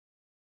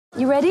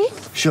You ready?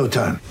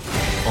 Showtime.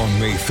 On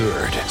May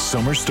 3rd,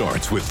 summer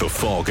starts with The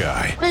Fall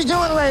Guy. Let's do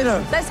it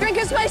later. Let's drink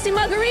a spicy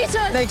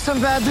margarita. Make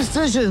some bad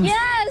decisions.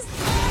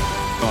 Yes!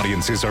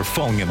 Audiences are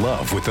falling in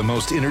love with the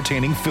most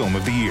entertaining film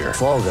of the year.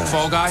 Fall Guy.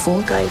 Fall Guy?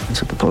 Fall Guy.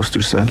 That's what the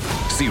poster said.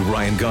 See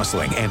Ryan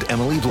Gosling and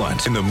Emily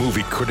Blunt in the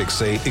movie critics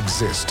say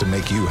exists to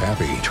make you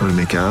happy. Trying to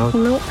make it out?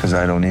 Nope. Because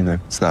I don't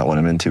either. It's not what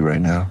I'm into right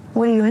now.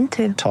 What are you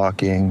into?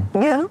 Talking.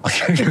 Yeah.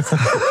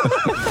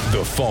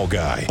 The Fall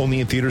Guy.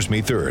 Only in theaters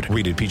May 3rd.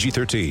 Rated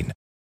PG-13.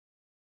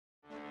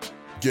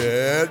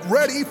 Get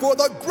ready for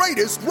the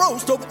greatest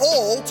roast of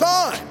all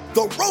time.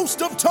 The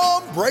Roast of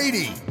Tom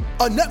Brady.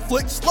 A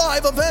Netflix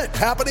live event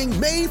happening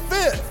May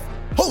 5th.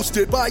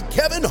 Hosted by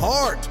Kevin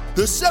Hart.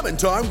 The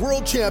 7-time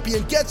world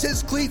champion gets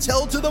his cleats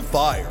held to the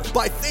fire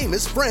by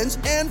famous friends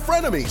and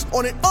frenemies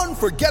on an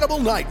unforgettable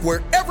night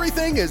where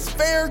everything is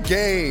fair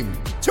game.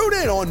 Tune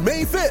in on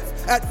May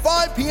 5th at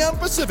 5 p.m.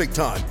 Pacific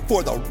time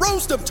for the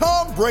Roast of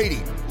Tom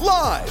Brady.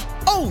 Live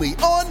only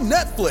on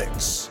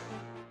Netflix.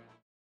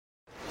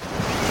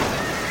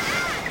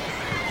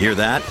 Hear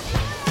that?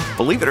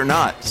 Believe it or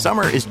not,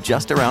 summer is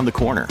just around the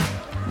corner.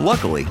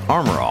 Luckily,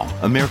 Armor All,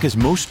 America's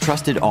most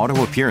trusted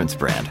auto appearance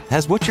brand,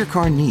 has what your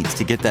car needs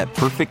to get that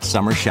perfect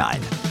summer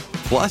shine.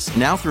 Plus,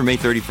 now through May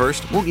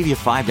 31st, we'll give you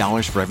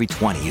 $5 for every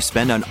 $20 you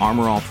spend on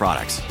Armor All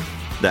products.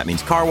 That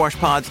means car wash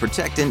pods,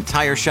 protectant,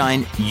 tire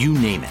shine, you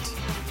name it.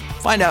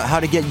 Find out how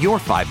to get your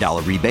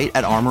 $5 rebate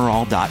at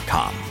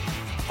armorall.com.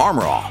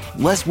 Armor All,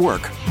 less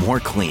work, more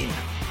clean.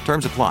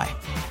 Terms apply.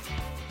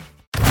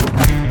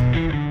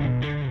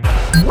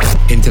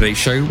 In today's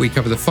show, we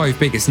cover the 5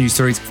 biggest news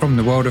stories from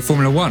the world of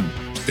Formula One.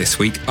 This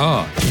week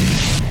are: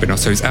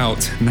 Binotto's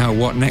out, now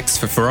what next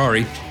for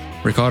Ferrari?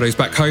 Ricciardo's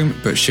back home,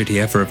 but should he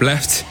ever have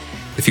left?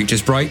 The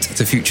future's bright,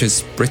 the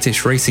future's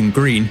British racing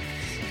green.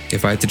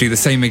 If I had to do the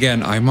same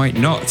again, I might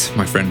not,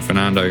 my friend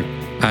Fernando.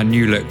 And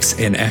new looks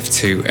in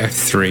F2,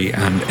 F3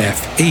 and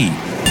FE.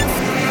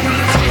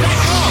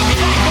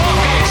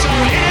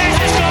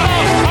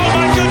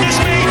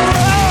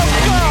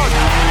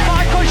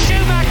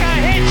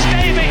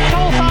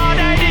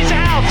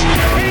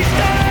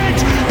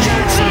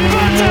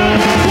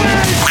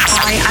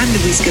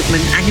 Louise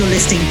Goodman, and you're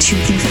listening to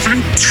the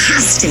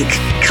fantastic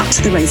Cut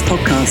to the Race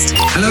podcast.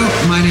 Hello,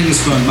 my name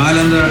is Bernd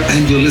Mailander,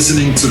 and you're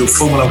listening to the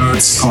Formula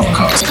Nerds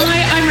podcast.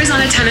 Hi, I'm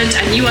Rosanna Tennant,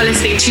 and you are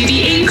listening to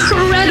the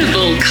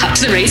incredible Cut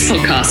to the Race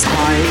podcast.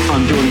 Hi,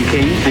 I'm Jordan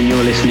King, and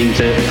you're listening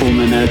to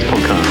Formula Nerds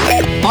podcast.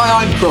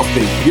 Hi, I'm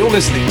Crofty. You're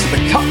listening to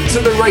the Cut to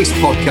the Race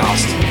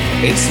podcast.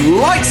 It's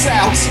lights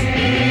out,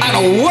 and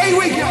away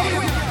we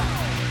go.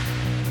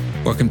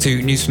 Welcome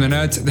to News from the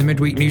Nerds, the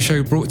midweek news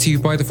show brought to you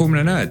by the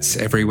Formula Nerds.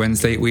 Every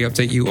Wednesday, we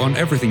update you on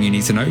everything you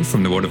need to know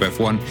from the world of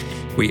F1.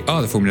 We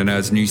are the Formula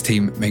Nerds news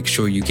team. Make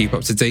sure you keep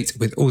up to date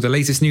with all the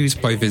latest news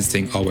by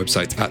visiting our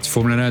website at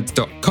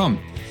formulanerds.com.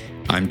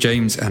 I'm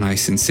James, and I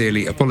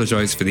sincerely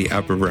apologise for the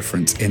ABBA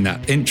reference in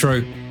that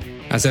intro.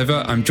 As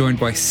ever, I'm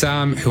joined by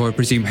Sam, who I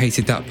presume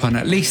hated that pun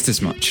at least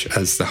as much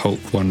as the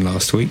Hulk one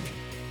last week.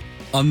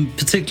 I'm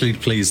particularly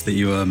pleased that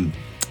you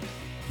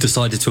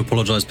decided to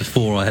apologise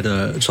before I had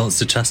a chance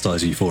to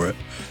chastise you for it.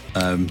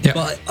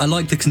 But I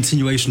like the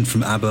continuation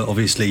from ABBA,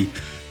 obviously,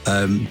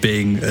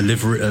 being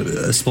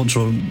a sponsor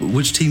on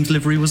which team's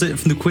livery was it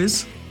from the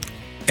quiz?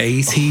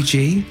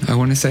 ATG, I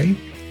want to say.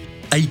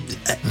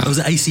 Was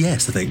it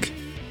ACS, I think?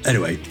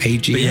 Anyway,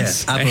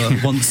 AGS. But yeah,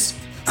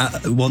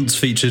 ABBA once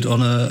featured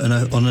on an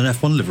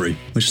F1 livery,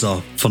 which is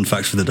our fun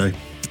fact for the day.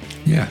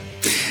 Yeah.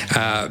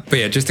 But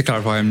yeah, just to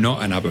clarify, I'm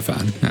not an ABBA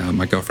fan.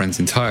 My girlfriend's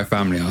entire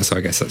family are, so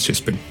I guess that's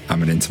just been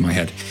hammered into my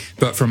head.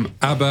 But from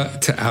ABBA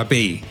to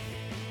Abby.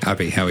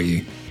 Abby, how are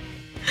you?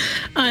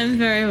 I'm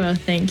very well,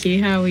 thank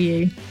you. How are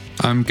you?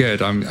 I'm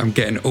good. I'm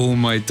getting all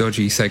my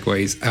dodgy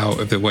segues out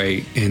of the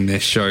way in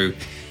this show.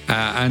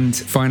 And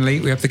finally,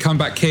 we have the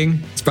comeback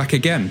king. It's back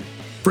again.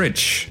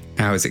 Bridge,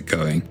 how is it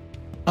going?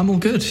 I'm all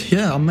good.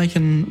 Yeah, I'm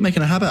making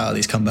a habit out of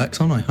these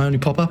comebacks, aren't I? I only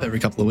pop up every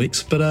couple of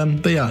weeks. But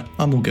yeah,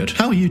 I'm all good.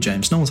 How are you,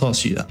 James? No one's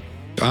asked you that.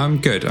 I'm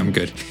good.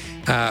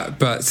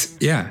 But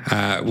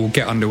yeah, we'll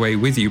get underway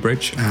with you,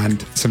 Bridge,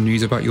 and some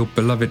news about your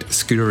beloved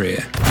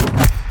Scuderia.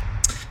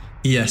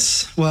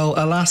 Yes. Well,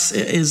 alas,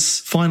 it is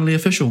finally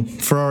official.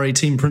 Ferrari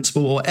team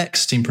principal, or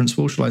ex-team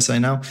principal, shall I say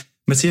now,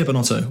 Mattia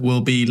Binotto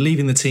will be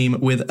leaving the team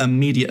with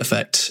immediate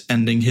effect,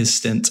 ending his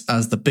stint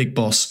as the big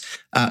boss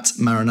at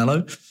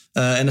Maranello.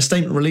 In a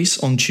statement release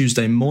on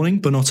Tuesday morning,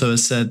 Binotto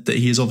has said that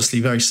he is obviously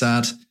very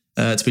sad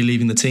to be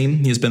leaving the team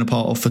he has been a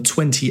part of for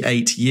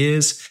 28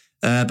 years,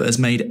 but has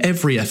made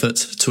every effort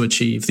to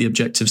achieve the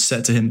objectives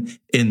set to him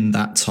in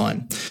that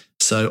time.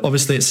 So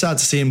obviously it's sad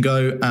to see him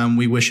go, and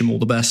we wish him all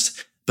the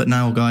best. But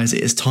now, guys,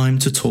 it is time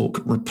to talk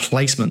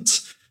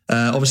replacements.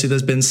 Obviously,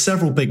 there's been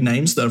several big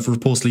names that have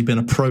reportedly been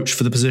approached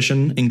for the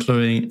position,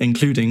 including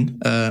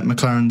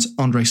McLaren's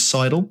André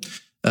Seidel,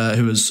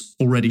 who has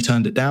already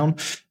turned it down,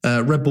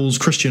 Red Bull's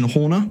Christian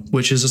Horner,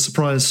 which is a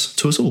surprise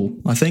to us all,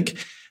 I think,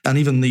 and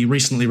even the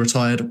recently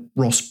retired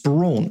Ross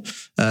Brawn,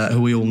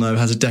 who we all know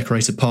has a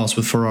decorated past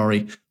with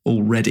Ferrari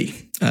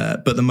already.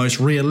 But the most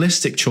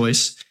realistic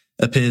choice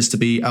appears to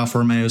be Alfa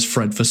Romeo's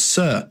Fred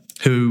Vasseur,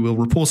 who will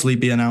reportedly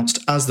be announced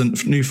as the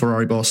new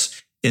Ferrari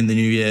boss in the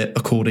new year,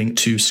 according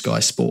to Sky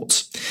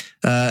Sports.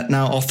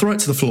 Now, I'll throw it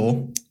to the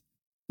floor.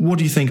 What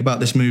do you think about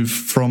this move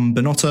from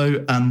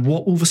Binotto, and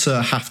what will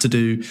Vasseur have to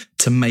do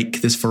to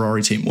make this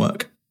Ferrari team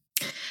work?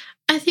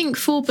 I think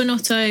for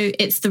Binotto,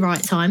 it's the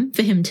right time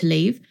for him to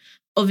leave.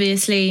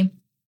 Obviously,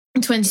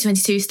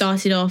 2022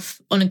 started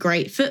off on a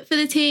great foot for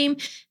the team.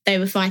 They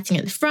were fighting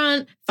at the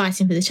front,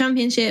 fighting for the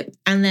championship,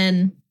 and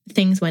then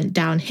things went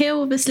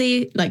downhill,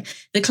 obviously. Like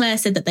Leclerc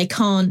said that they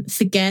can't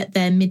forget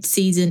their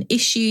mid-season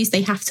issues.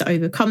 They have to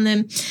overcome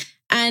them.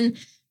 And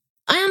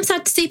I am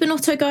sad to see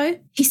Binotto go.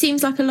 He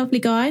seems like a lovely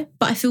guy,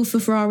 but I feel for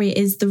Ferrari it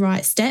is the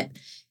right step.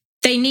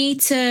 They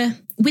need to,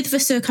 with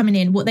Vasseur coming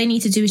in, what they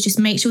need to do is just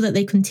make sure that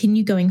they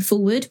continue going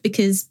forward,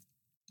 because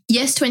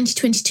yes,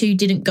 2022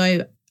 didn't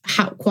go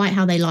quite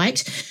how they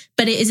liked,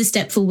 but it is a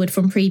step forward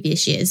from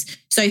previous years.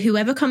 So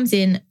whoever comes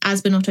in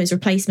as Binotto's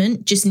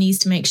replacement just needs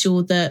to make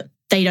sure that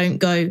they don't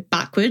go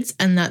backwards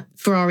and that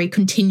Ferrari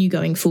continue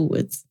going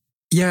forwards.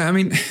 Yeah, I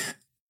mean,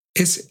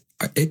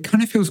 it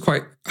kind of feels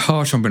quite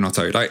harsh on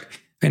Binotto.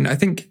 And I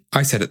think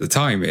I said at the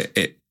time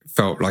it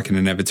felt like an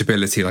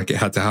inevitability, like it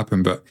had to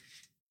happen. But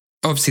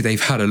obviously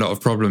they've had a lot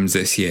of problems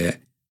this year.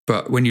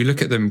 But when you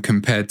look at them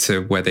compared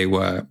to where they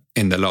were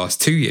in the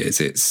last 2 years,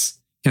 it's,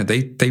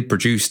 they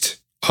produced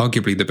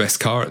arguably the best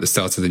car at the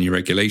start of the new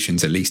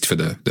regulations, at least for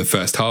the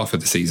first half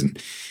of the season.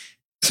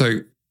 So,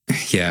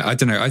 yeah, I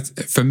don't know.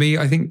 For me,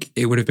 I think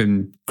it would have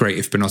been great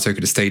if Binotto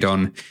could have stayed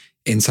on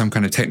in some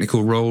kind of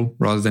technical role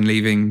rather than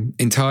leaving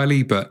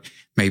entirely, but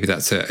maybe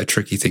that's a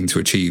tricky thing to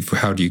achieve.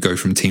 How do you go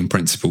from team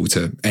principal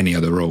to any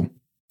other role?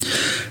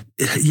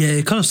 Yeah,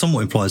 it kind of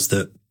somewhat implies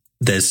that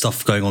there's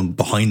stuff going on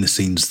behind the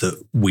scenes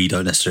that we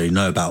don't necessarily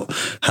know about.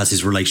 Has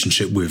his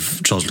relationship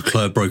with Charles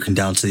Leclerc broken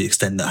down to the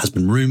extent that has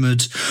been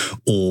rumoured?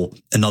 Or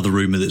another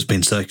rumour that's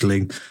been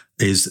circling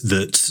is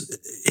that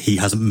he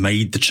hasn't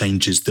made the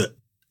changes that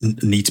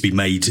need to be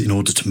made in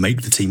order to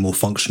make the team more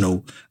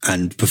functional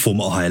and perform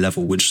at a higher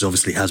level, which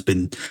obviously has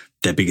been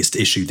their biggest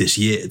issue this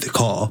year. The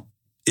car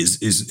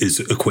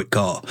is a quick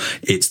car.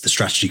 It's the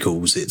strategy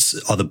calls, it's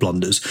other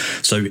blunders.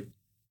 So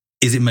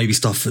is it maybe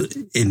stuff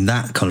in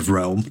that kind of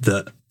realm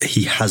that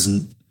he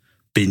hasn't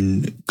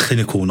been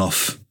clinical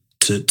enough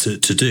to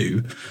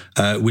do,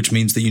 which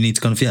means that you need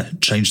to kind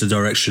of, change the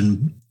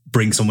direction,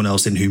 bring someone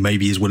else in who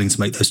maybe is willing to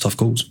make those tough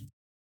calls?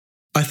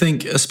 I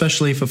think,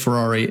 especially for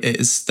Ferrari,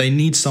 they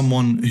need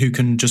someone who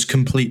can just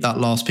complete that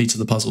last piece of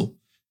the puzzle.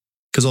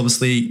 Because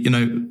obviously,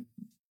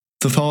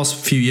 the past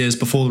few years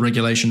before the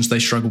regulations, they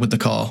struggled with the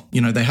car.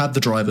 They had the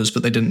drivers,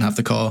 but they didn't have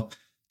the car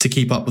to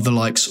keep up with the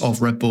likes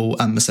of Red Bull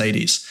and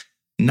Mercedes.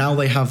 Now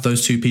they have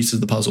those two pieces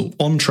of the puzzle.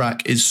 On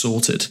track is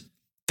sorted.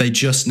 They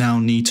just now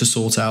need to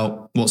sort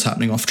out what's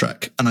happening off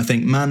track. And I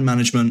think man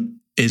management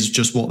is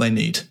just what they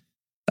need.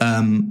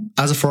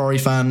 As a Ferrari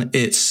fan,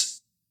 it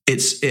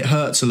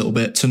hurts a little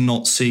bit to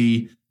not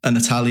see an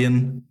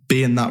Italian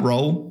be in that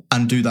role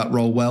and do that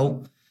role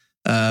well.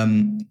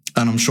 And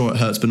I'm sure it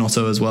hurts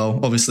Binotto as well.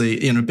 Obviously,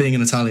 being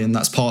an Italian,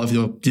 that's part of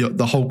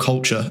the whole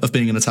culture of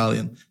being an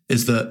Italian,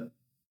 is that,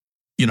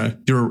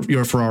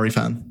 you're a Ferrari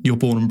fan. You're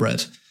born and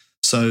bred.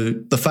 So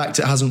the fact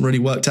it hasn't really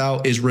worked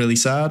out is really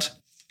sad.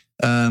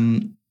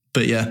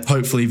 But yeah,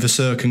 hopefully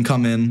Vasseur can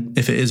come in,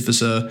 if it is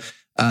Vasseur,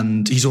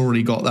 and he's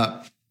already got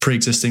that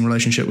pre-existing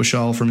relationship with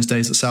Charles from his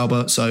days at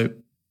Sauber. So,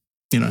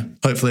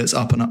 hopefully it's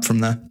up and up from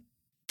there.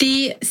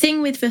 The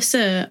thing with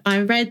Vasseur,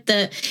 I read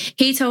that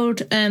he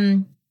told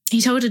a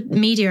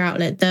media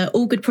outlet that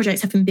all good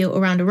projects have been built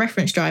around a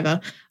reference driver.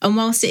 And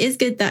whilst it is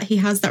good that he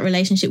has that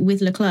relationship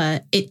with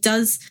Leclerc, it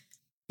does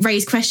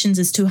raise questions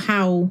as to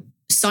how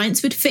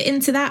Sainz would fit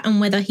into that and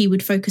whether he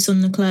would focus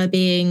on Leclerc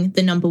being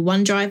the number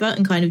one driver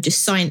and kind of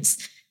just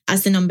Sainz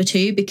as the number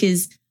two,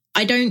 because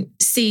I don't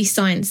see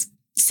Sainz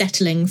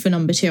settling for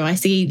number two. I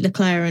see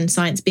Leclerc and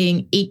Sainz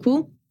being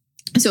equal.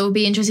 So it'll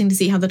be interesting to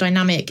see how the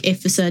dynamic,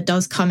 if Vasseur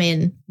does come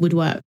in, would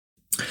work.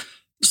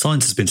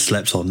 Sainz has been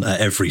slept on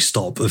at every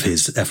stop of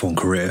his F1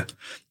 career,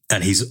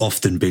 and he's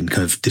often been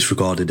kind of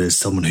disregarded as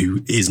someone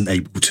who isn't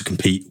able to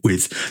compete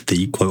with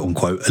the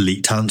quote-unquote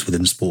elite talent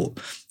within the sport.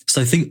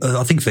 So I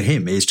think for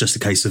him, it's just a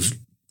case of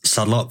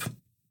saddle up,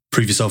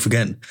 prove yourself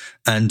again.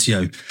 And,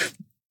 to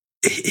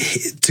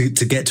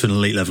get to an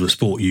elite level of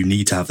sport, you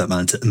need to have that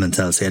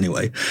mentality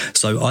anyway.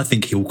 So I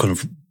think he'll kind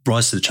of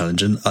rise to the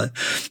challenge, and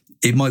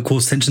it might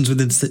cause tensions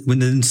within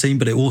the team,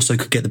 but it also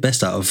could get the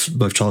best out of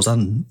both Charles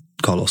and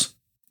Carlos.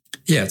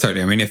 Yeah,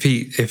 totally. I mean,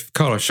 if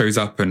Carlos shows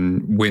up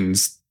and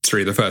wins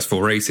 3 of the first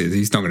 4 races,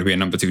 he's not going to be a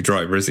number 2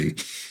 driver, is he?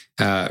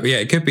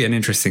 It could be an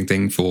interesting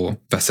thing for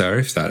Vasseur,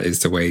 if that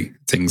is the way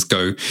things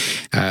go,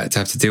 to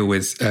have to deal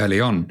with early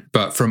on.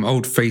 But from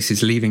old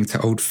faces leaving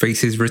to old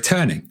faces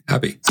returning,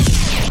 Abby.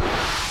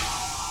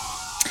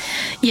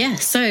 Yeah,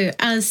 so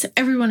as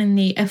everyone in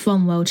the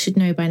F1 world should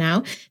know by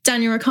now,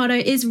 Daniel Ricciardo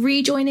is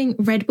rejoining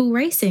Red Bull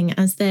Racing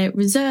as their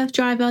reserve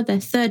driver, their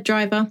third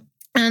driver.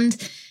 And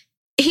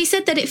he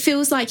said that it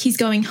feels like he's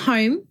going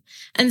home.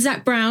 And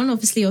Zach Brown,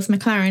 obviously of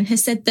McLaren,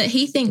 has said that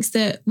he thinks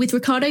that with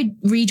Ricciardo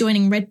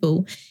rejoining Red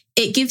Bull,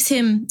 it gives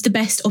him the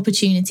best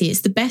opportunity.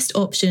 It's the best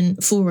option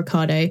for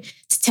Ricciardo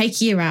to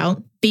take a year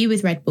out, be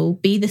with Red Bull,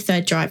 be the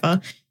third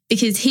driver,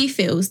 because he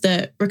feels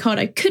that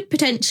Ricciardo could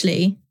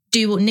potentially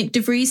do what Nick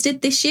de Vries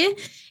did this year.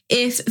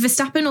 If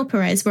Verstappen or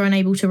Perez were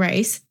unable to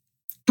race,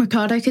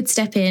 Ricciardo could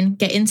step in,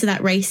 get into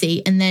that race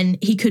seat, and then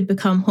he could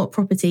become hot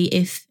property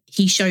if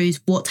he shows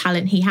what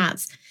talent he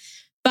has.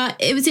 But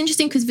it was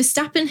interesting because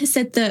Verstappen has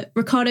said that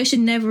Ricciardo should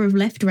never have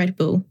left Red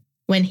Bull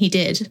when he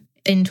did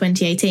in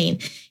 2018.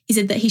 He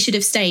said that he should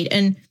have stayed.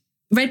 And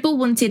Red Bull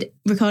wanted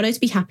Ricciardo to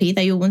be happy.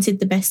 They all wanted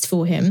the best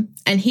for him.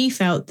 And he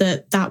felt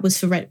that that was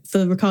for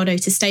Ricciardo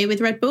to stay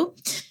with Red Bull.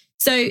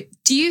 So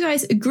do you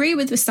guys agree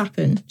with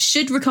Verstappen?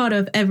 Should Ricciardo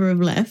have ever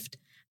have left?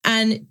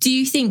 And do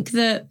you think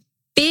that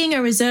being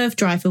a reserve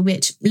driver,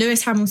 which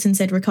Lewis Hamilton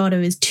said Ricciardo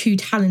is too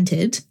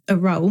talented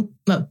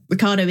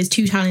Ricciardo is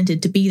too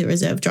talented to be the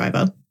reserve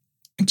driver.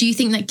 Do you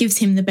think that gives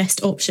him the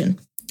best option?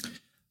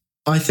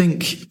 I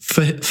think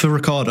for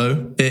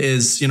Ricciardo, it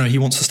is, he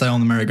wants to stay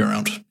on the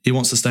merry-go-round. He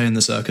wants to stay in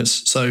the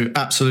circus. So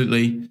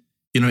absolutely,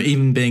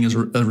 even being as a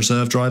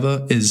reserve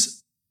driver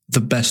is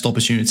the best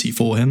opportunity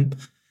for him.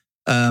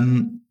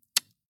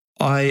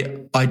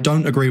 I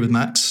don't agree with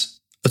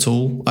Max at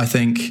all. I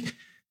think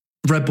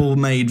Red Bull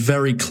made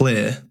very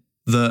clear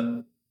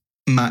that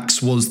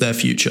Max was their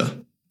future.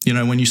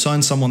 When you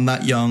sign someone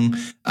that young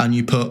and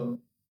you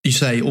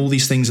say all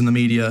these things in the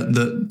media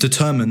that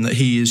determine that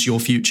he is your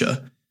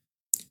future,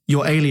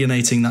 you're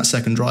alienating that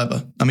second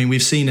driver. I mean,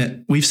 we've seen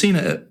it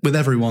with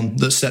everyone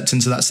that stepped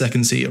into that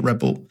second seat at Red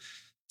Bull.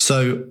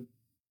 So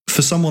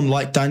for someone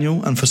like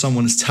Daniel and for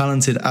someone as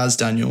talented as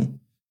Daniel,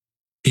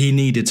 he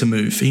needed to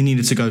move. He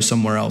needed to go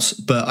somewhere else.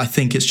 But I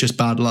think it's just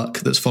bad luck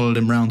that's followed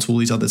him around to all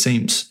these other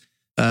teams.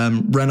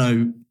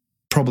 Renault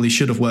probably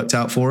should have worked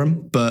out for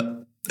him,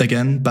 but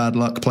again, bad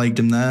luck plagued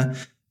him there.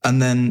 And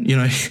then,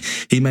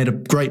 he made a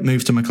great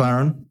move to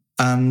McLaren,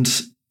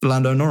 and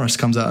Lando Norris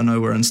comes out of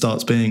nowhere and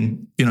starts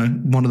being,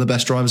 one of the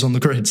best drivers on the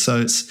grid.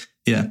 So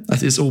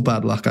it's all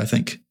bad luck, I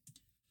think.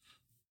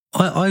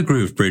 I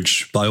agree with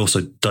Bridge, but I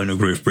also don't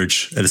agree with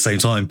Bridge at the same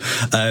time.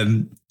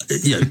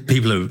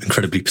 People are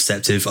incredibly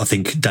perceptive. I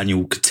think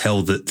Daniel could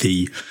tell that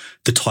the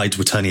tides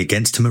were turning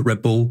against him at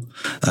Red Bull.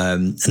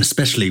 And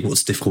especially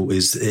what's difficult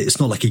is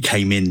it's not like he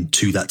came in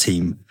to that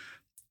team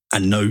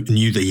and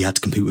knew that he had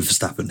to compete with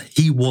Verstappen.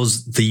 He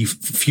was the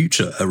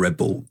future at Red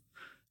Bull.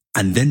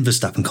 And then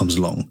Verstappen comes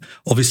along,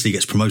 obviously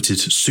gets promoted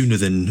sooner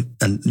than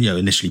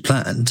initially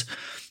planned.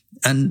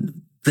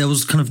 And there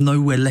was kind of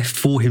nowhere left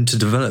for him to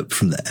develop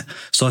from there.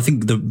 So I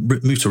think the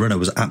move to Renault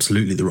was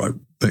absolutely the right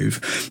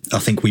move. I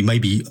think we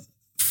maybe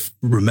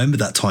remember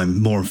that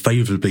time more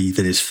unfavourably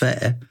than is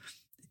fair.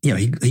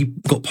 He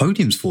got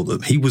podiums for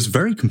them. He was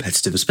very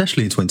competitive,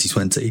 especially in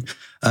 2020.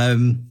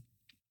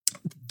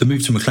 The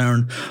move to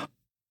McLaren,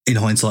 in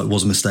hindsight,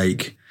 was a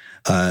mistake.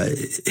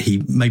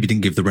 He maybe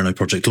didn't give the Renault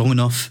project long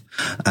enough.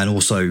 And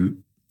also,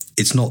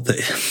 it's not that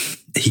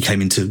he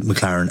came into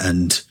McLaren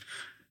and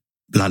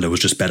Lando was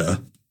just better.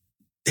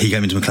 He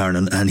came into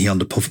McLaren and he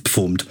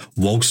underperformed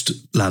whilst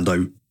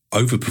Lando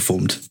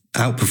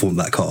outperformed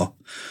that car.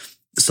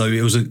 So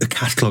it was a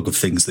catalogue of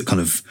things that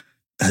kind of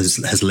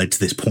has led to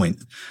this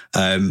point.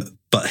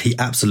 But he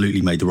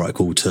absolutely made the right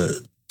call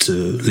to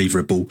leave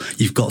Red Bull.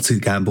 You've got to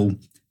gamble.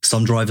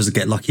 Some drivers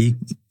get lucky.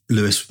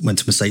 Lewis went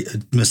to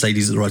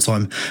Mercedes at the right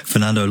time.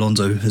 Fernando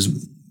Alonso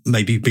has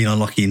maybe been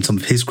unlucky in some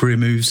of his career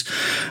moves.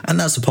 And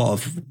that's a part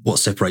of what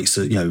separates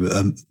a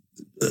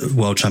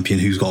world champion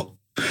who's got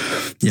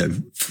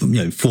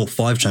 4 or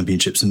 5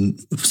 championships and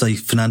say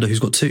Fernando who's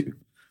got 2.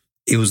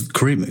 It was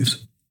career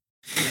moves.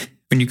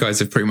 When you guys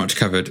have pretty much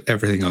covered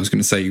everything I was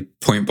going to say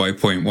point by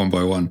point, one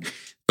by one.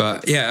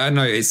 But yeah, I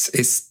know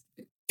it's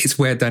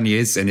where Danny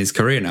is in his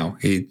career now.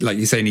 He, like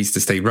you say, needs to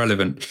stay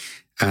relevant,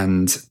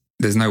 and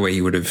there's no way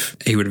he would have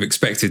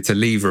expected to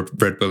leave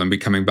Red Bull and be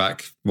coming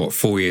back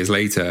 4 years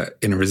later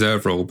in a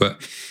reserve role.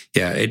 But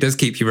yeah, it does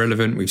keep you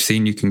relevant. We've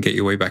seen you can get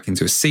your way back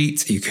into a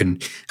seat. You can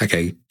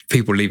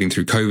people leaving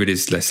through COVID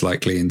is less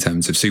likely in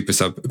terms of super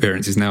sub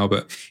appearances now,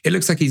 but it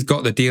looks like he's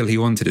got the deal he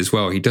wanted as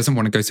well. He doesn't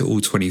want to go to all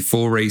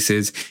 24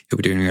 races. He'll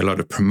be doing a lot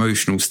of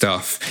promotional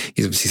stuff.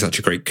 He's obviously such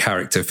a great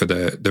character for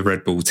the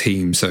Red Bull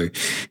team. So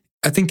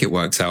I think it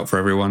works out for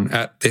everyone.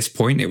 At this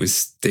point, it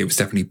was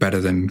definitely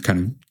better than kind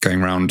of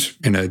going around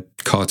in a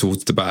car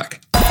towards the back.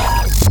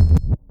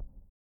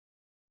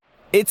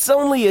 It's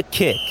only a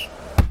kick,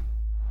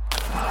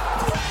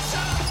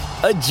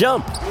 a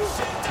jump,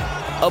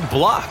 a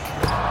block.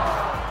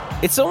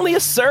 It's only a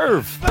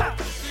serve.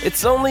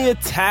 It's only a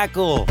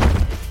tackle,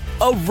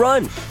 a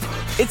run.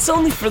 It's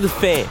only for the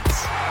fans.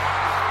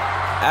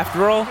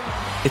 After all,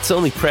 it's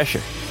only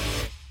pressure.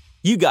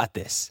 You got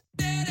this.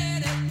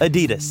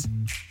 Adidas.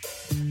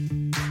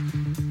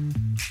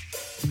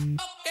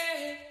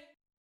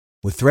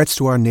 With threats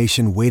to our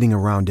nation waiting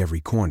around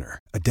every corner,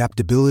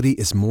 adaptability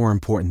is more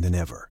important than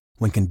ever.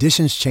 When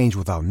conditions change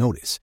without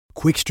notice,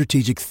 quick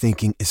strategic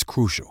thinking is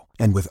crucial.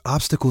 And with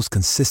obstacles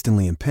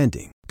consistently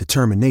impending,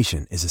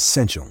 determination is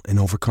essential in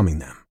overcoming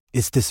them.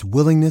 It's this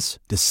willingness,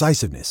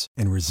 decisiveness,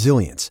 and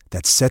resilience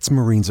that sets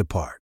Marines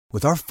apart.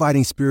 With our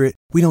fighting spirit,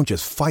 we don't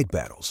just fight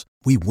battles,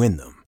 we win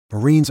them.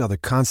 Marines are the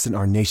constant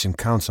our nation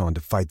counts on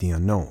to fight the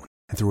unknown.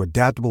 And through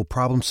adaptable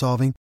problem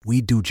solving,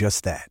 we do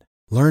just that.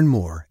 Learn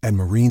more at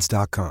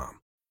marines.com.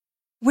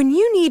 When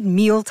you need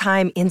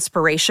mealtime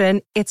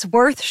inspiration, it's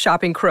worth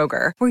shopping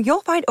Kroger, where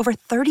you'll find over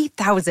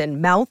 30,000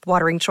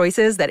 mouth-watering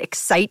choices that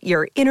excite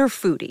your inner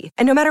foodie.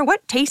 And no matter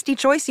what tasty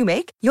choice you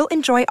make, you'll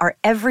enjoy our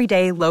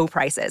everyday low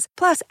prices,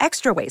 plus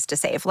extra ways to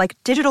save, like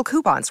digital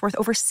coupons worth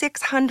over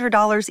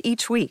 $600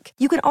 each week.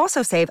 You can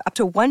also save up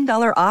to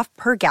 $1 off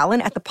per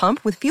gallon at the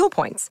pump with fuel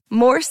points.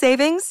 More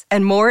savings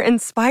and more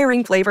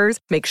inspiring flavors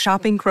make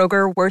shopping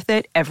Kroger worth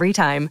it every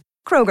time.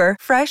 Kroger,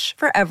 fresh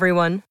for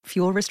everyone.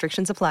 Fuel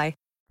restrictions apply.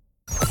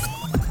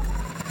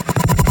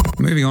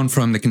 Moving on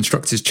from the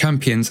Constructors'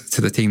 champions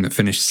to the team that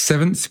finished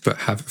 7th but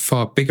have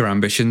far bigger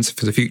ambitions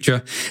for the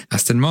future,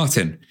 Aston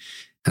Martin.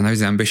 And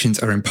those ambitions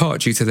are in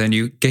part due to their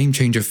new Game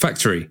Changer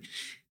factory.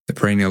 The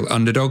perennial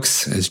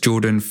underdogs, as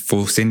Jordan,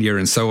 Force India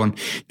and so on,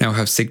 now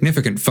have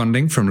significant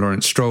funding from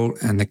Lawrence Stroll,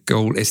 and the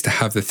goal is to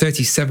have the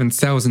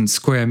 37,000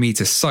 square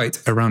metre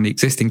site around the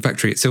existing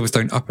factory at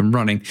Silverstone up and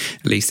running,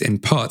 at least in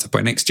part,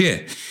 by next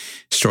year.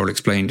 Stroll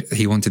explained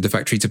he wanted the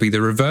factory to be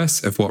the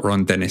reverse of what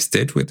Ron Dennis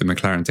did with the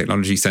McLaren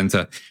Technology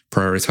Centre,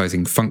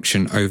 prioritising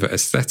function over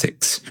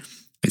aesthetics.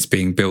 It's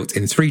being built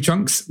in 3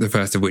 chunks, the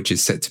first of which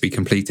is set to be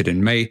completed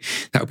in May.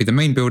 That will be the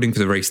main building for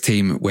the race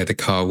team, where the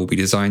car will be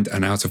designed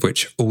and out of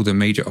which all the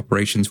major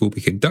operations will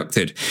be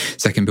conducted.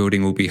 Second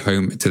building will be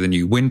home to the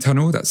new wind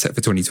tunnel, that's set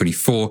for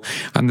 2024.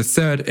 And the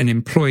third, an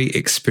employee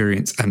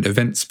experience and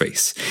event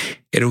space.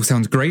 It all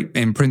sounds great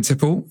in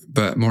principle,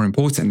 but more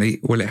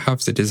importantly, will it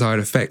have the desired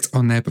effect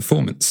on their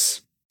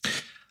performance?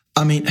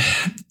 I mean,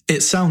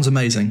 it sounds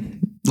amazing.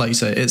 Like you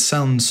say, it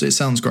sounds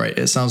great.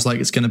 It sounds like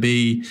it's going to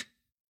be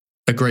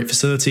a great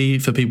facility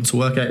for people to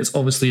work at. It's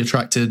obviously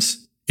attracted,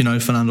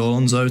 Fernando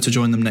Alonso to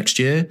join them next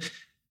year.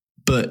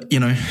 But,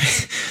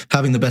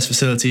 having the best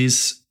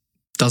facilities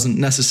doesn't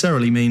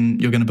necessarily mean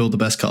you're going to build the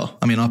best car.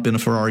 I mean, I've been a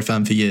Ferrari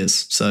fan for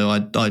years, so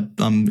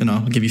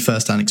I'll give you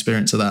first-hand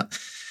experience of that.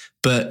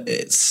 But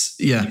it's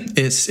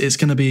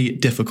going to be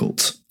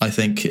difficult, I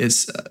think.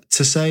 It's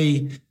to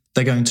say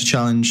they're going to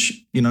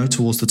challenge,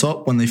 towards the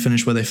top when they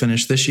finish where they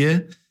finished this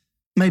year,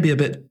 maybe a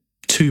bit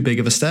too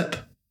big of a step.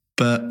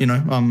 But,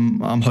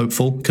 I'm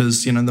hopeful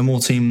because, the more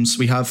teams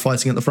we have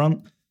fighting at the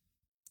front,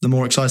 the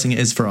more exciting it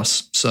is for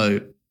us. So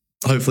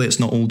hopefully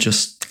it's not all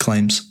just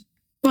claims.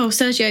 Well,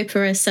 Sergio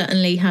Perez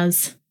certainly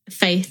has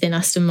faith in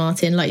Aston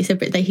Martin. Like you said,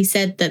 Britt, he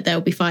said that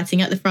they'll be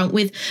fighting at the front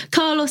with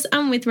Carlos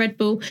and with Red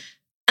Bull.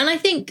 And I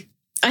think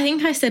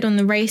I said on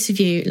the race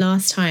review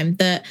last time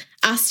that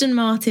Aston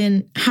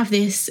Martin have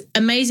this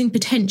amazing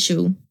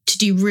potential to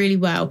do really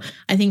well.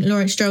 I think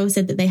Lawrence Stroll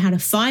said that they had a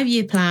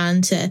 5-year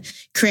plan to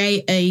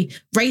create a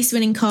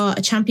race-winning car,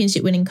 a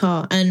championship-winning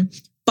car. And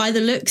by the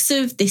looks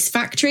of this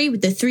factory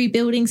with the 3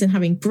 buildings and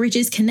having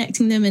bridges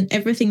connecting them and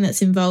everything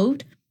that's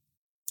involved,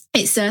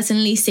 it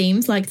certainly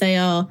seems like they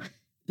are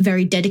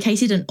very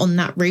dedicated and on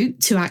that route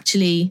to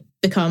actually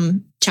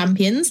become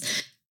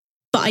champions.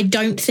 But I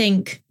don't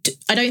think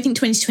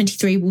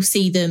 2023 will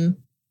see them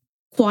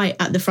quite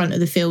at the front of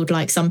the field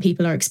like some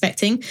people are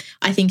expecting.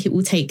 I think it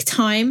will take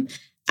time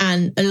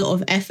and a lot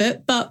of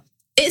effort, but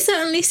it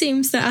certainly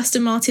seems that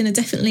Aston Martin are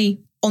definitely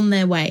on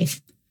their way.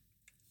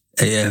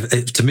 Yeah,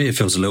 to me, it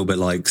feels a little bit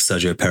like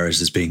Sergio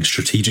Perez is being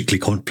strategically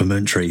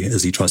complimentary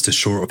as he tries to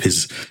shore up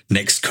his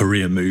next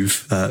career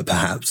move,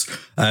 perhaps.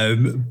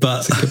 But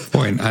that's a good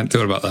point. I hadn't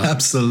thought about that.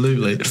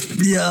 Absolutely.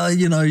 Yeah,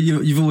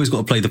 you've always got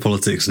to play the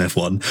politics in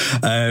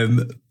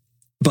F1.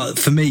 But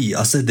for me,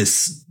 I said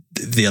this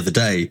the other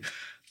day,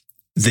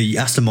 the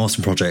Aston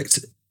Martin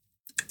project,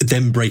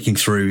 them breaking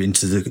through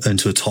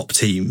into a top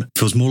team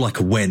feels more like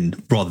a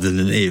when rather than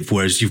an if,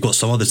 whereas you've got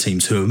some other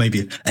teams who are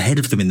maybe ahead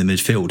of them in the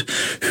midfield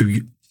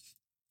who,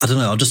 I don't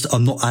know,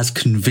 I'm not as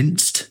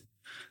convinced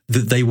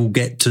that they will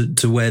get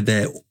to where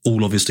they're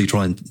all obviously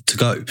trying to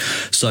go.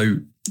 So,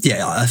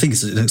 yeah, I think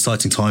it's an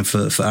exciting time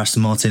for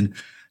Aston Martin.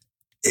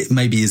 It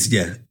maybe is,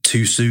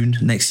 too soon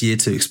next year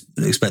to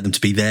expect them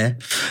to be there.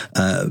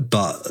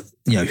 But,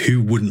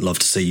 who wouldn't love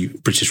to see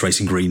British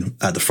Racing Green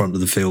at the front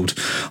of the field?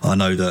 I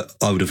know that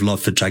I would have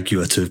loved for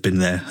Jaguar to have been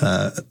there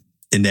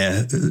in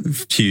their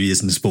few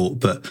years in the sport,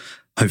 but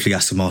hopefully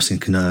Aston Martin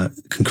can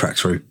crack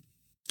through.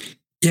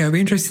 Yeah, it'll be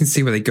interesting to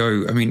see where they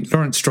go. I mean,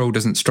 Lawrence Stroll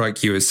doesn't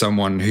strike you as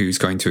someone who's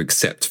going to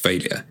accept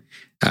failure.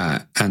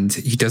 And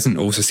he doesn't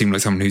also seem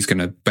like someone who's going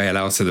to bail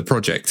out of the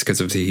project,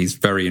 because obviously he's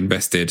very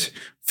invested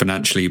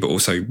financially, but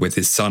also with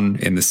his son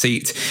in the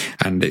seat.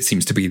 And it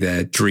seems to be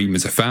their dream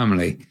as a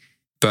family.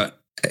 But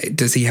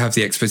does he have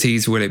the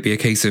expertise? Will it be a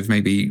case of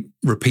maybe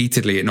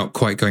repeatedly it not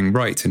quite going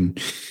right?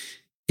 And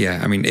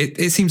yeah, I mean,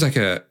 it seems like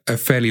a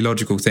fairly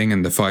logical thing.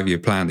 And the 5-year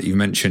plan that you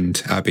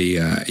mentioned, Abby,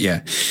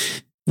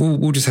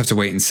 we'll just have to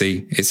wait and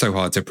see. It's so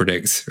hard to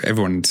predict.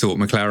 Everyone thought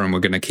McLaren were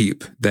going to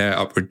keep their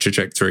upward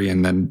trajectory,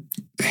 and then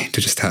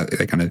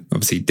they kind of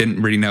obviously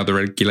didn't really nail the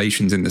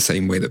regulations in the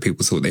same way that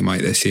people thought they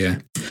might this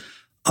year.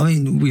 I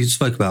mean, we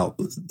spoke about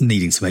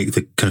needing to make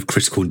the kind of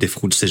critical and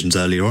difficult decisions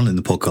earlier on in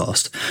the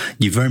podcast.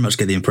 You very much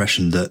get the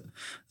impression that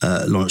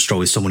Lawrence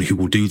Stroll is someone who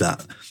will do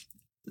that.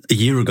 A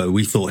year ago,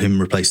 we thought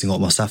him replacing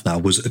Otmar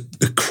Safnauer was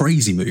a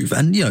crazy move.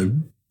 And,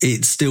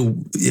 it's still,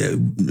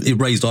 it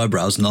raised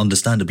eyebrows, and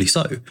understandably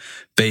so.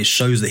 But it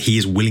shows that he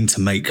is willing to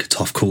make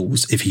tough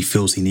calls if he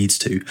feels he needs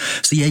to.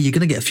 So, yeah, you're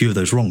going to get a few of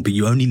those wrong, but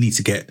you only need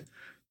to get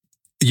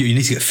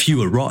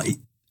fewer right.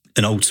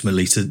 And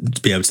ultimately to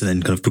be able to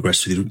then kind of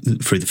progress through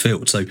the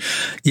field. So,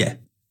 yeah,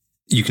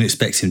 you can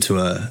expect him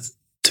to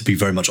be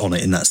very much on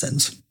it in that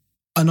sense.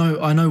 I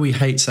know we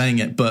hate saying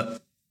it,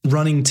 but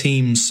running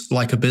teams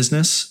like a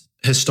business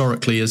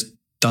historically has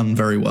done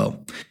very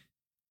well.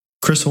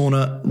 Chris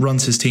Horner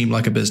runs his team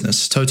like a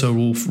business. Toto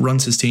Wolff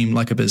runs his team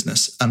like a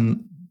business.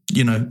 And,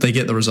 they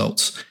get the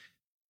results.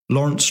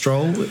 Lawrence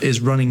Stroll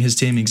is running his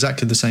team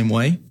exactly the same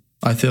way.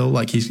 I feel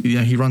like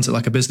he runs it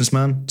like a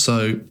businessman.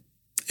 So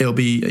it'll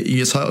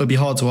be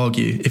hard to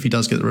argue if he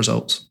does get the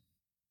results.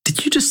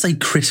 Did you just say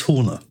Chris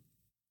Horner?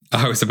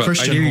 I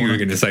knew you were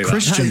going to say that.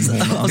 Christian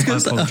Horner. I was going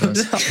to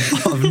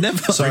say, I've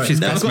never. Sorry, his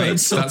best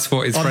mates. That's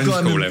what his friends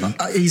call him.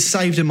 He's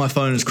saved in my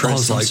phone as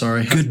Chris. I'm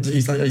sorry. Good.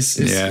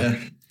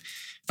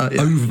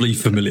 Overly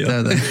familiar.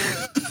 There.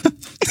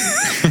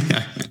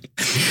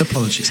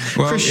 Apologies.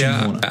 Well, Christian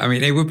Horner. I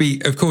mean, it would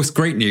be, of course,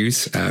 great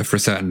news for a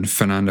certain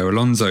Fernando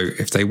Alonso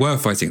if they were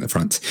fighting at the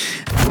front.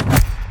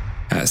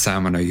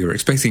 Sam, I know you were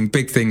expecting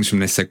big things from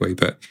this segue,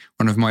 but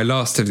one of my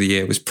last of the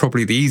year was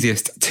probably the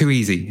easiest. Too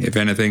easy, if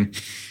anything.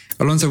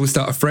 Alonso will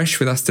start afresh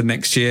with Aston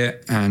next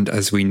year, and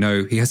as we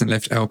know, he hasn't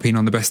left Alpine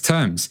on the best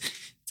terms.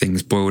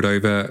 Things boiled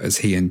over as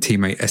he and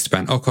teammate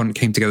Esteban Ocon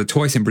came together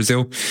twice in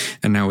Brazil,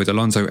 and now with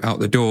Alonso out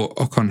the door,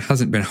 Ocon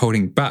hasn't been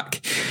holding back.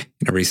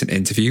 In a recent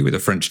interview with a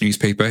French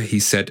newspaper, he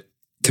said,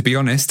 "To be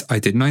honest, I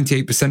did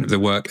 98% of the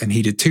work and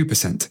he did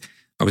 2%.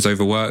 I was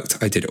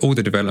overworked, I did all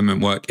the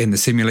development work in the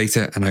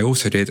simulator, and I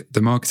also did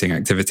the marketing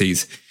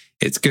activities.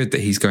 It's good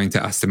that he's going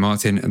to Aston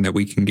Martin and that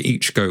we can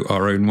each go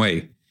our own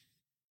way."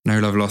 No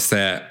love lost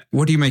there.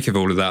 What do you make of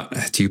all of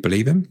that? Do you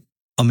believe him?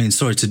 I mean,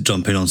 sorry to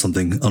jump in on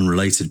something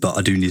unrelated, but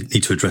I do need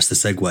to address the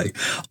segue.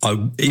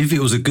 If it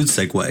was a good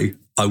segue,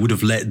 I would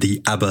have let the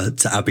Abba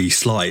to Abby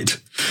slide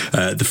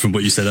from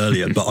what you said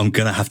earlier, but I'm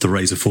going to have to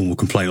raise a formal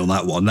complaint on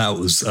that one. That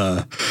was,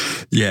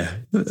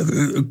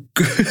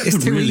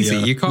 It's too easy.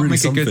 You can't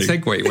make a good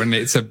segue when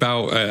it's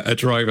about a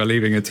driver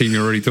leaving a team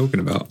you're already talking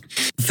about.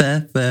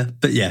 Fair.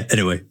 But yeah,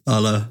 anyway,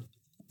 I'll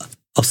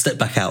step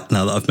back out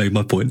now that I've made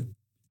my point.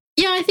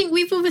 Yeah, I think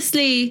we've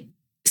obviously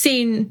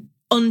seen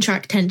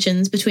on-track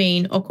tensions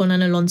between Ocon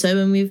and Alonso,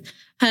 and we've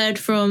heard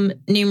from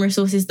numerous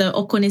sources that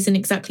Ocon isn't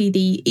exactly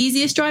the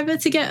easiest driver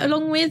to get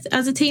along with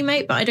as a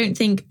teammate, but I don't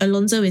think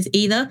Alonso is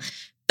either.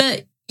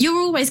 But you're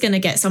always going to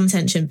get some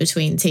tension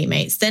between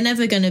teammates. They're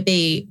never going to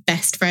be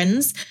best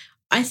friends.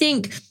 I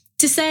think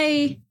to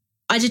say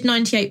I did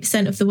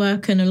 98% of the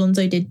work and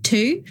Alonso did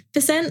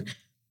 2%,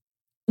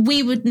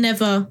 we would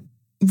never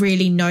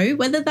really know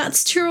whether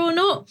that's true or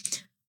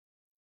not.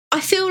 I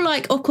feel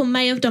like Ocon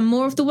may have done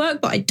more of the work,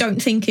 but I don't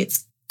think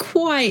it's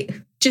quite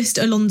just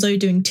Alonso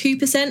doing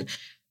 2%.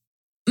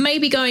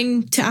 Maybe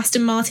going to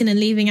Aston Martin and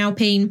leaving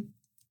Alpine,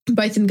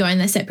 both of them going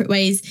their separate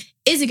ways,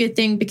 is a good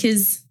thing,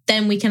 because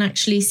then we can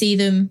actually see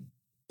them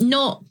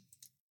not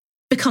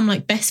become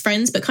like best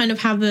friends, but kind of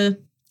have a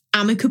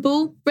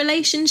amicable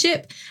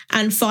relationship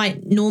and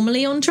fight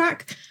normally on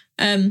track.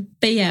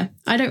 But yeah,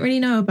 I don't really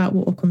know about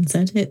what Ocon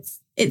said.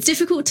 It's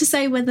difficult to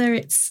say whether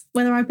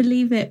I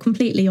believe it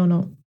completely or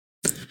not.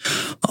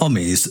 I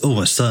mean, it's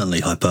almost certainly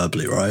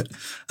hyperbole, right?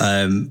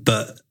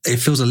 But it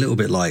feels a little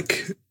bit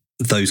like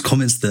those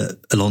comments that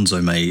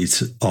Alonso made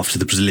after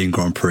the Brazilian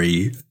Grand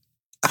Prix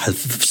have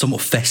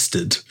somewhat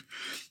festered,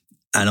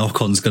 and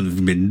Ocon's kind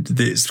of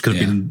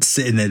been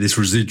sitting there, this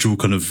residual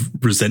kind of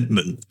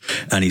resentment,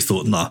 and he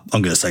thought, nah,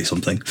 I'm going to say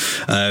something.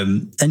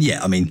 And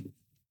yeah, I mean,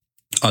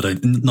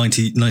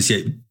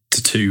 98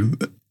 to 2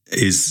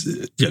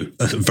 is,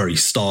 a very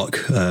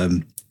stark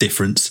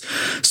difference.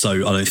 So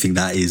I don't think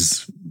that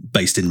is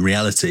based in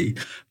reality,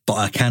 but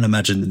I can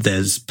imagine that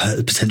there's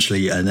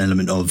potentially an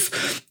element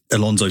of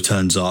Alonso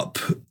turns up,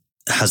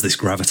 has this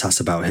gravitas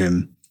about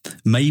him,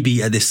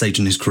 maybe at this stage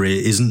in his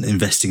career isn't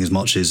investing as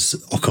much as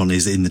Ocon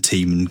is in the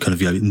team and kind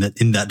of,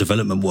 in that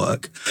development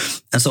work.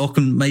 And so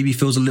Ocon maybe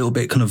feels a little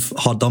bit kind of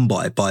hard done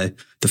by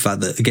the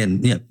fact that,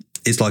 again,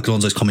 it's like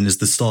Alonso's come in as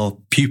the star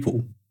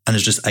pupil and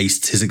has just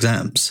aced his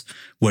exams,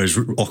 whereas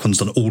Ocon's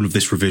done all of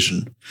this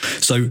revision.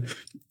 So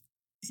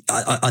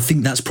I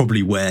think that's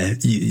probably where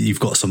you've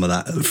got some of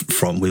that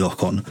from with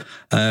Ocon.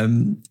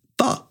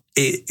 But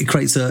it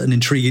creates an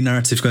intriguing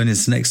narrative going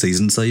into next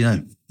season. So,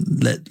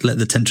 let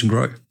the tension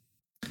grow.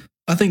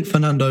 I think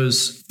Fernando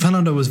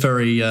was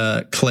very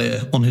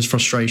clear on his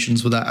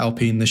frustrations with that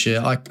Alpine this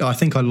year. I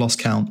think I lost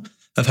count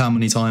of how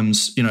many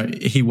times,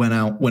 he went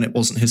out when it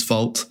wasn't his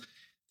fault.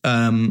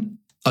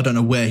 I don't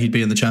know where he'd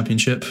be in the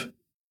championship,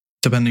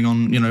 depending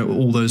on,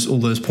 all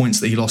those points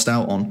that he lost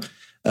out on.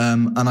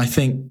 And I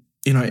think,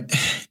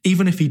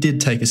 even if he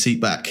did take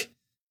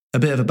a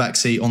bit of a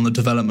backseat on the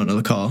development of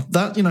the car,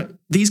 that,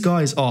 these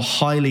guys are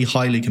highly,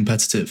 highly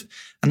competitive.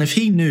 And if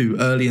he knew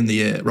early in the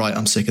year, right,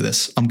 I'm sick of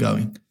this, I'm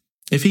going.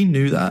 If he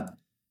knew that,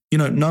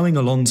 knowing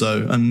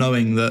Alonso and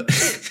knowing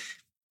that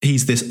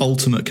he's this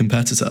ultimate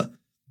competitor,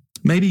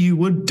 maybe you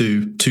would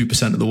do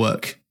 2% of the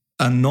work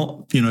and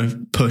not,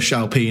 push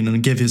Alpine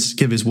and give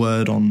his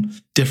word on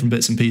different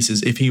bits and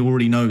pieces if he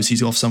already knows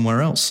he's off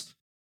somewhere else.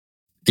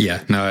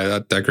 Yeah,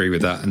 no, I agree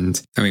with that. And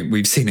I mean,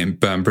 we've seen him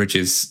burn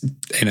bridges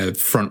in a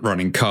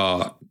front-running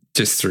car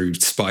just through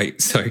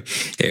spite, so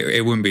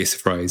it wouldn't be a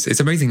surprise.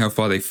 It's amazing how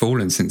far they've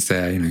fallen since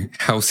their,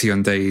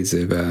 halcyon days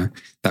of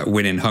that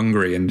win in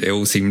Hungary, and it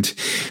all seemed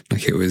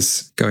like it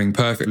was going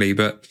perfectly.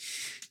 But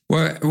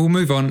we'll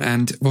move on,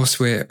 and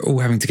whilst we're all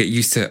having to get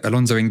used to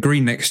Alonso in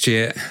green next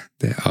year,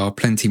 there are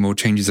plenty more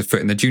changes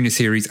afoot in the Junior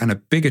Series and a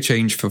bigger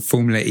change for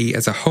Formula E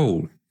as a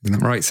whole. Isn't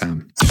that right,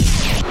 Sam?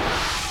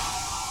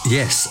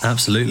 Yes,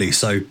 absolutely.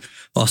 So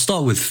I'll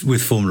start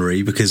with Formula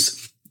E,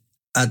 because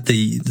at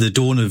the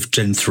dawn of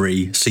Gen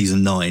 3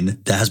 Season 9,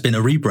 there has been a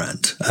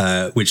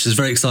rebrand, which is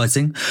very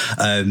exciting.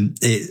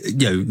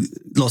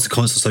 Lots of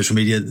comments on social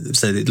media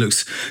say that it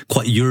looks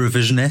quite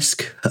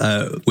Eurovision-esque,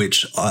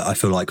 which I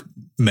feel like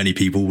many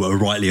people were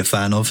rightly a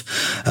fan of.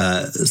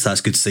 So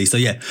that's good to see. So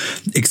yeah,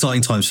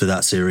 exciting times for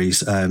that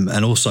series.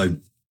 And also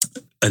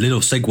a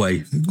little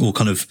segue, or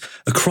kind of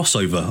a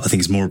crossover, I think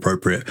is more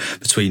appropriate,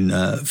 between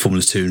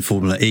Formula 2 and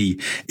Formula E,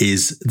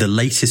 is the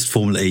latest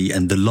Formula E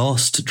and the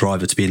last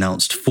driver to be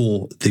announced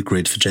for the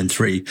grid for Gen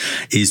 3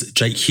 is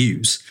Jake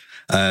Hughes.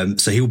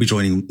 So he will be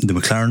joining the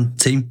McLaren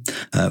team,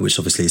 which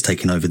obviously is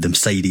taking over the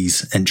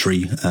Mercedes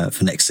entry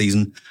for next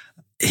season.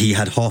 He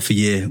had half a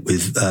year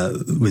with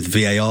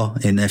VAR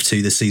in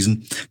F2 this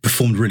season,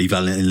 performed really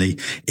valiantly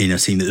in a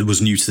team that was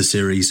new to the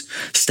series,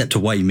 stepped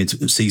away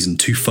mid-season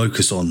to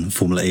focus on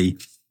Formula E.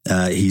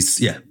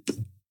 He's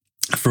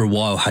for a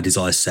while had his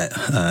eyes set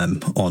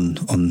on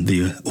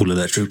the All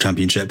Electric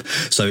Championship.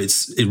 So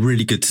it's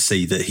really good to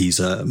see that he's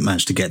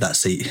managed to get that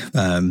seat.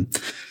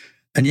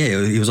 And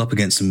yeah, he was up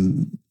against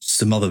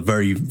some other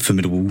very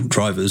formidable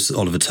drivers,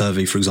 Oliver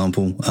Turvey, for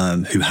example,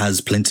 who has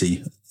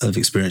plenty of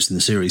experience in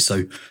the series.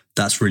 So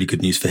that's really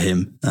good news for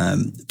him.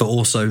 But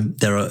also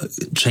there are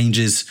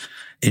changes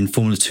in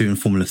Formula 2 and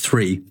Formula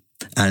 3.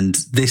 And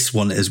this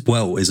one as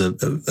well is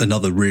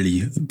another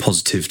really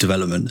positive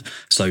development.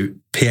 So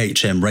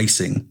PHM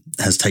Racing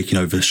has taken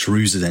over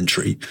Charouz's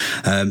entry.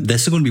 They're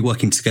still going to be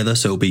working together,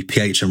 so it'll be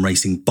PHM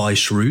Racing by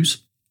Charouz.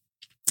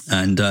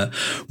 And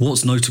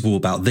what's notable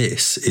about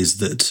this is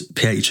that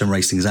PHM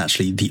Racing is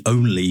actually the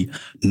only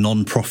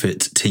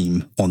non-profit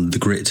team on the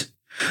grid,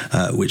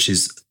 which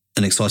is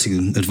an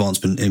exciting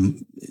advancement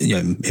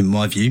in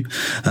my view.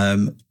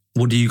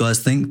 What do you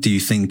guys think? Do you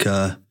think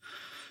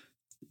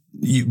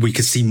we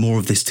could see more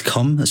of this to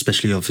come,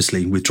 especially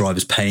obviously with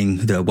drivers paying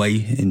their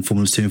way in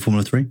Formula 2 and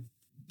Formula 3?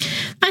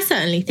 I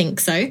certainly think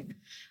so.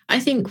 I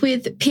think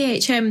with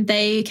PHM,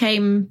 they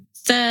came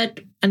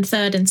third and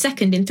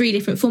second in 3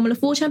 different Formula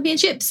 4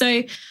 championships.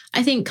 So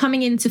I think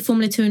coming into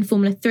Formula 2 and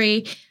Formula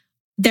 3,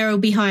 there will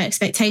be high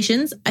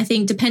expectations. I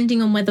think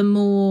depending on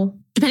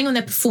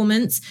their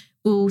performance,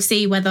 we'll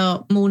see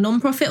whether more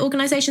non-profit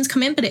organisations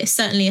come in, but it is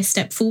certainly a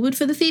step forward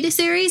for the feeder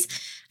series.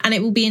 And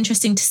it will be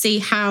interesting to see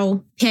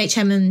how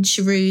PHM and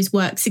Charouz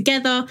work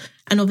together.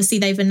 And obviously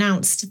they've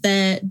announced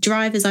their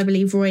drivers, I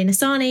believe Roy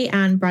Nissany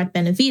and Brad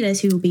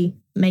Benavides, who will be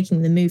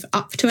making the move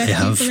up to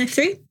F2 from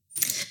F3.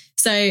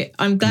 So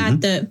I'm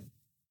glad that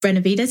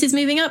Benavides is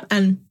moving up,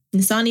 and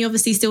Nissany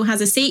obviously still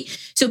has a seat.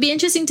 So it'll be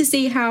interesting to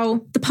see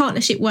how the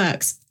partnership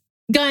works.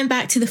 Going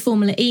back to the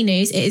Formula E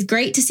news, it is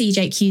great to see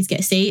Jake Hughes get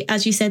a seat.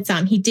 As you said,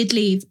 Sam, he did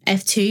leave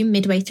F2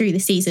 midway through the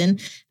season.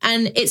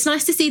 And it's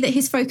nice to see that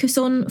his focus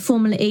on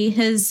Formula E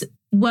has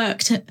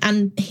worked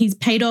and he's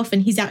paid off,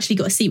 and he's actually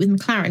got a seat with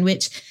McLaren,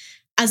 which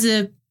as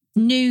a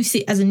new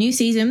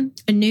season,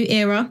 a new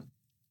era,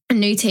 a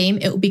new team,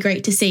 it will be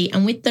great to see.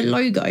 And with the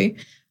logo,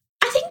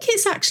 I think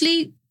it's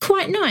actually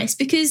quite nice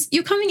because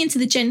you're coming into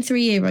the Gen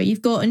 3 era.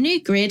 You've got a new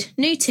grid,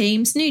 new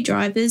teams, new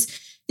drivers,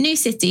 new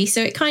city.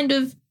 So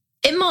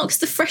it marks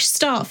the fresh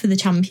start for the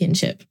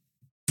championship.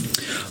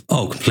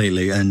 Oh,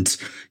 completely. And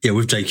yeah,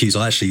 with Jake Hughes,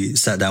 I actually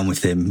sat down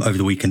with him over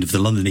the weekend of the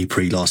London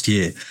E-Prix last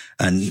year,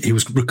 and he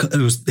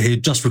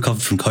had just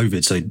recovered from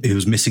COVID, so he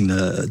was missing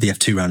the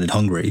F2 round in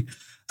Hungary.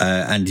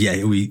 And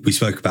yeah, we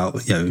spoke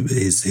about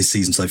his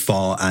season so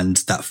far and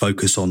that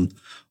focus on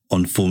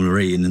Formula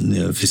E, and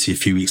obviously a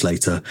few weeks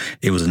later,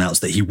 it was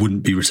announced that he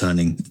wouldn't be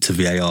returning to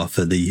VAR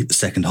for the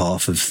second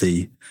half of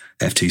the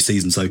F2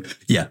 season. So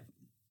yeah,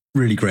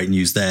 really great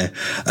news there.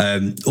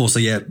 Also,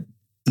 yeah,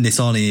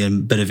 Nissany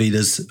and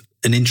Benavides,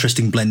 an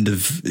interesting blend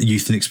of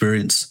youth and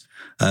experience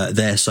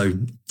there. So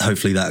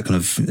hopefully that kind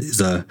of is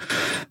a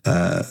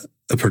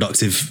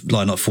productive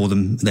lineup for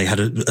them. They had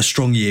a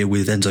strong year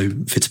with Enzo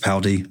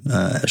Fittipaldi,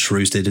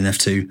 Charouz did in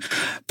F2,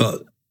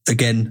 but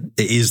again,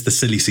 it is the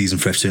silly season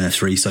for F2 and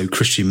F3. So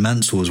Christian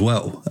Mansell as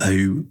well,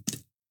 who,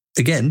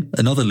 again,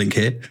 another link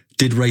here,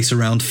 did race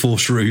around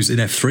Force-Rouge in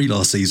F3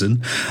 last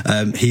season.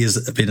 He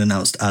has been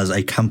announced as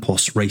a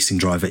Campos racing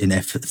driver in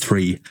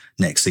F3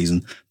 next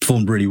season.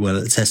 Performed really well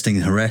at testing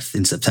in Jerez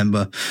in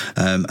September.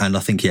 And I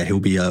think,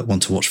 he'll be one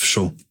to watch for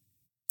sure.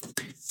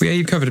 Yeah,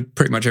 you've covered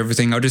pretty much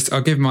everything.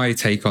 I'll give my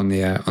take on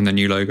the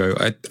new logo.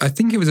 I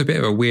think it was a bit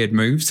of a weird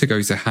move to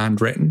go to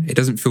handwritten. It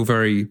doesn't feel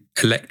very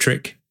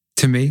electric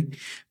to me,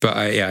 but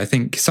I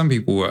think some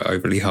people were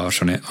overly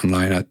harsh on it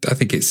online. I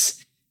think it's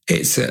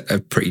a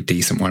pretty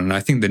decent one, and I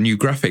think the new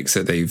graphics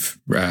that they've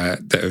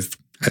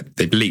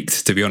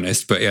leaked, to be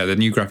honest. But the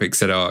new graphics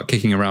that are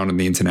kicking around on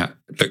the internet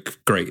look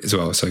great as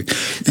well. So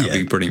that'll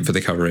be brilliant for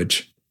the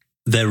coverage.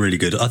 They're really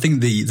good. I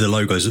think the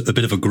logo's a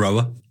bit of a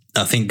grower.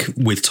 I think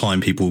with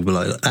time, people will be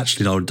like,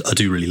 actually, no, I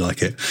do really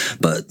like it.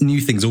 But new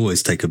things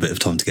always take a bit of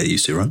time to get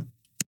used to, right?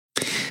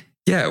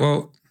 Yeah,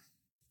 well,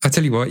 I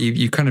tell you what,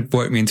 you kind of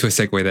worked me into a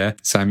segue there,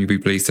 Sam. You'll be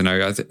pleased to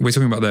know. We're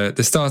talking about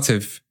the start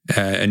of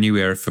a new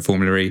era for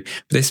Formula E.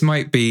 This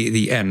might be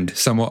the end,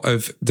 somewhat,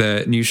 of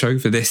the new show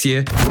for this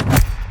year.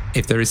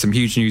 If there is some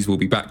huge news, we'll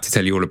be back to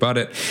tell you all about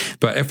it.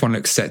 But F1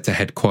 looks set to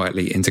head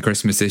quietly into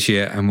Christmas this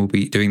year, and we'll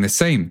be doing the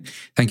same.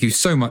 Thank you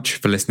so much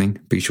for listening.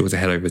 Be sure to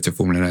head over to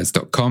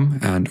formulanerds.com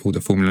and all the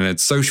Formula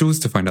Nerds socials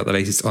to find out the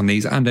latest on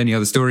these and any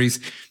other stories.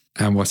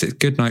 And whilst it's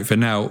good night for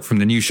now from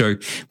the new show,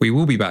 we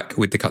will be back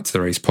with the Cut to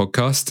the Race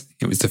podcast.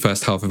 It was the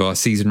first half of our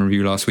season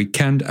review last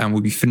weekend, and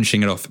we'll be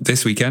finishing it off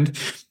this weekend.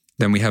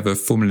 Then we have a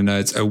Formula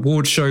Nerds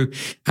award show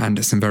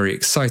and some very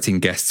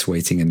exciting guests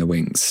waiting in the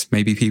wings.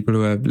 Maybe people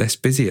who are less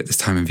busy at this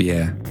time of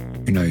year.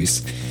 Who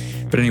knows?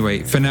 But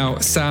anyway, for now,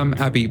 Sam,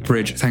 Abby,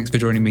 Bridge, thanks for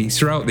joining me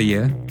throughout the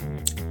year.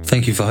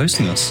 Thank you for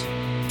hosting us.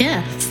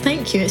 Yeah,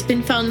 thank you. It's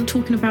been fun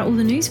talking about all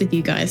the news with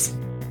you guys.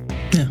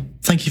 Yeah,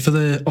 thank you for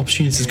the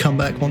opportunity to come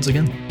back once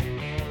again.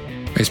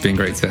 It's been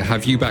great to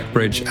have you back,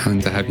 Bridge,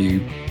 and to have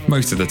you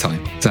most of the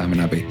time, Sam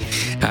and Abby.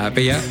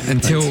 But yeah,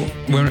 until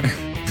we're...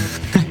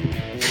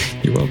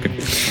 You're welcome.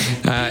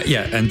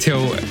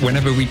 Until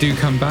whenever we do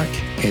come back,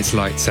 it's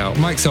lights out,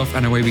 mics off,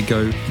 and away we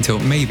go until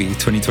maybe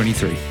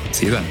 2023.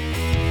 See you then.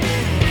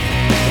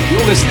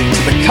 You're listening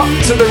to the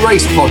Cut to the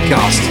Race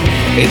podcast.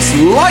 It's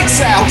lights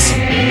out,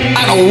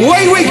 and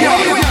away we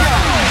go.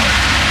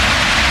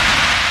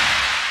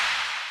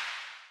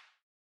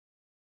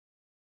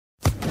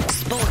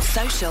 Sports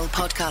Social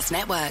Podcast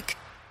Network.